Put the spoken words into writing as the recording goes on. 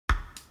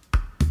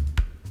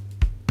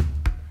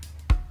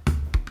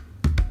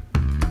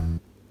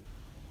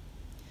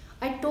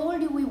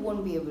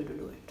won't be able to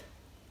do it.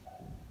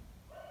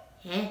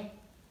 Huh?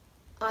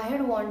 I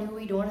had warned you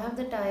we don't have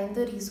the time,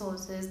 the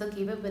resources, the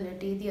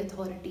capability, the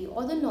authority,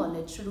 or the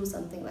knowledge to do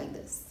something like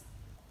this.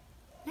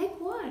 Like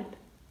what?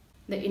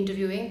 The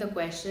interviewing, the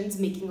questions,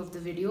 making of the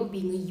video,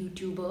 being a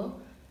YouTuber.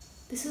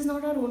 This is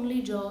not our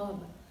only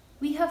job.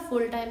 We have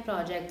full-time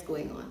projects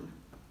going on.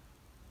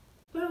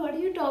 But what are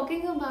you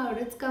talking about?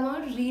 It's come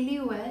out really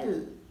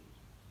well.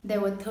 There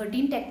were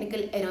 13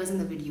 technical errors in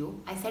the video.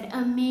 I said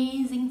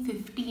amazing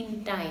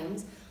 15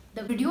 times.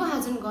 The video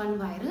hasn't gone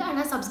viral and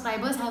our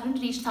subscribers haven't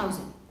reached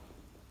 1,000.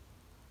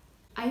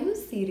 Are you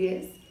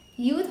serious?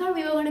 You thought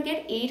we were going to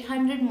get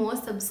 800 more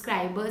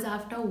subscribers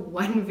after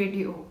one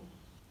video?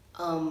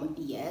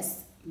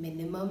 Yes,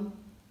 minimum.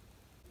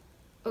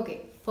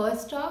 Okay,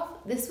 first off,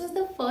 this was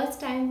the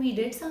first time we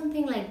did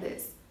something like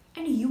this.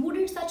 And you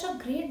did such a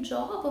great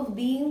job of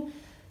being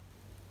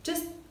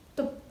just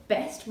the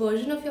best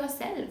version of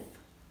yourself.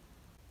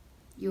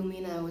 You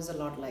mean I was a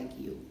lot like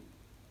you?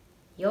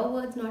 Your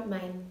words, not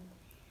mine.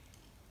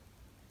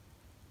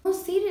 No,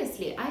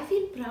 seriously, I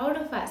feel proud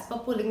of us for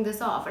pulling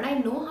this off, and I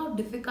know how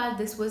difficult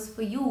this was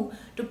for you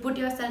to put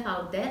yourself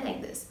out there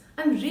like this.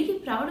 I'm really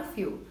proud of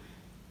you.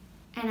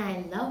 And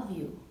I love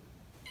you.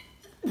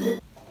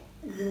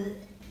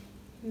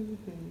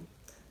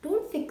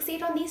 Don't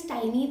fixate on these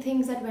tiny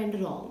things that went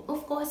wrong.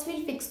 Of course,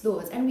 we'll fix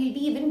those and we'll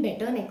be even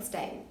better next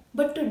time.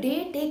 But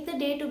today, take the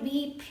day to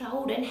be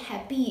proud and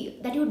happy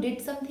that you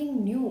did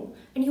something new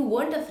and you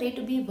weren't afraid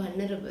to be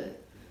vulnerable.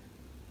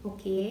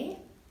 Okay?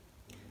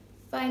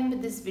 Fine,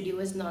 but this video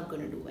is not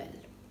going to do well.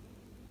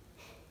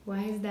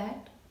 Why is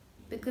that?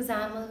 Because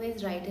I'm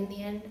always right in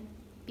the end.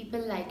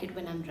 People like it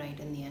when I'm right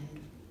in the end.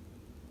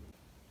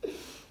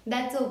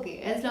 That's okay.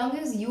 As long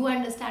as you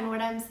understand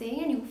what I'm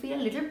saying and you feel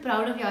a little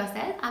proud of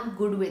yourself, I'm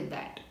good with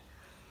that.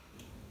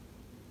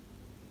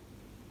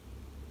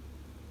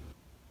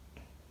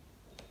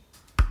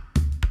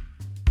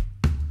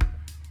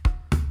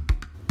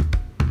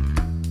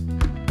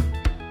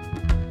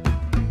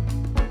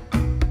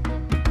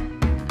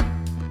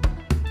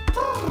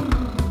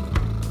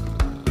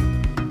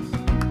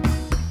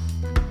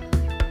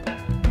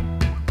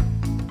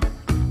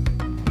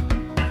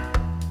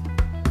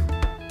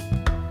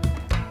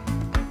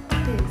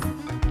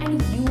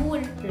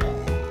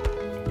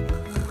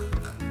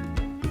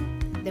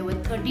 There were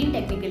 13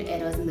 technical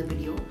errors in the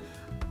video.